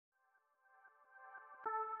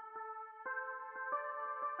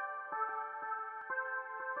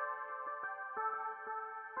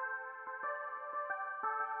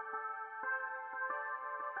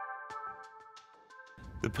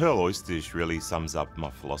The pearl oyster dish really sums up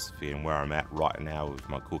my philosophy and where I'm at right now with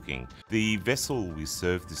my cooking. The vessel we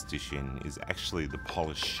serve this dish in is actually the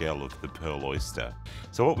polished shell of the pearl oyster.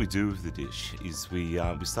 So what we do with the dish is we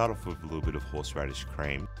start off with a little bit of horseradish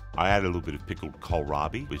cream. I add a little bit of pickled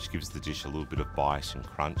kohlrabi, which gives the dish a little bit of bite and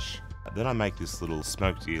crunch. Then I make this little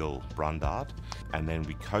smoked eel brandade, and then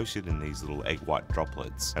we coat it in these little egg white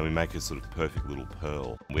droplets, and we make a sort of perfect little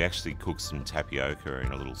pearl. We actually cook some tapioca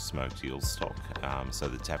in a little smoked eel stock, so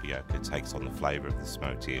the tapioca takes on the flavour of the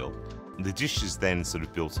smoked eel. The dish is then sort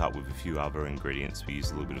of built up with a few other ingredients. We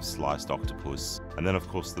use a little bit of sliced octopus, and then of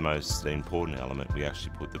course the most important element, we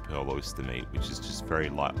actually put the pearl oyster meat, which is just very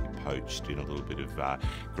lightly poached in a little bit of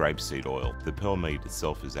grapeseed oil. The pearl meat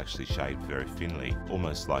itself is actually shaved very thinly,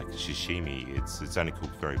 almost like sashimi. It's only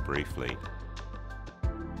cooked very briefly.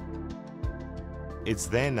 It's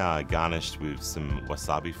then garnished with some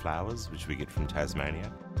wasabi flowers, which we get from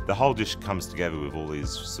Tasmania. The whole dish comes together with all these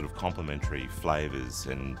sort of complementary flavours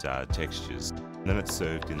and textures. And then it's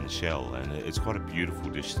served in the shell, and it's quite a beautiful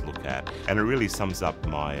dish to look at. And it really sums up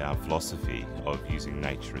my philosophy of using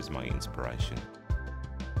nature as my inspiration.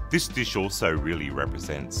 This dish also really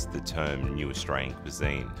represents the term New Australian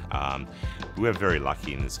cuisine. We're very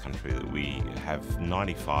lucky in this country that we have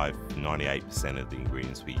 95–98% of the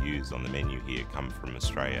ingredients we use on the menu here come from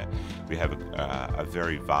Australia. We have a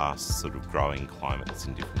very vast sort of growing climates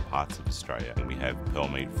in different parts of Australia. And we have pearl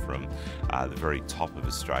meat from the very top of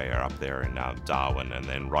Australia up there in Darwin, and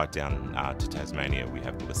then right down to Tasmania we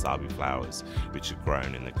have the wasabi flowers, which are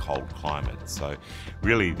grown in the cold climate. So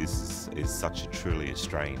really this is such a truly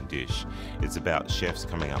Australian dish. It's about chefs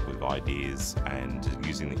coming up with ideas and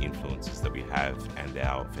using the influences that we have and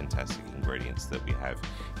our fantastic ingredients that we have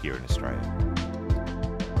here in Australia.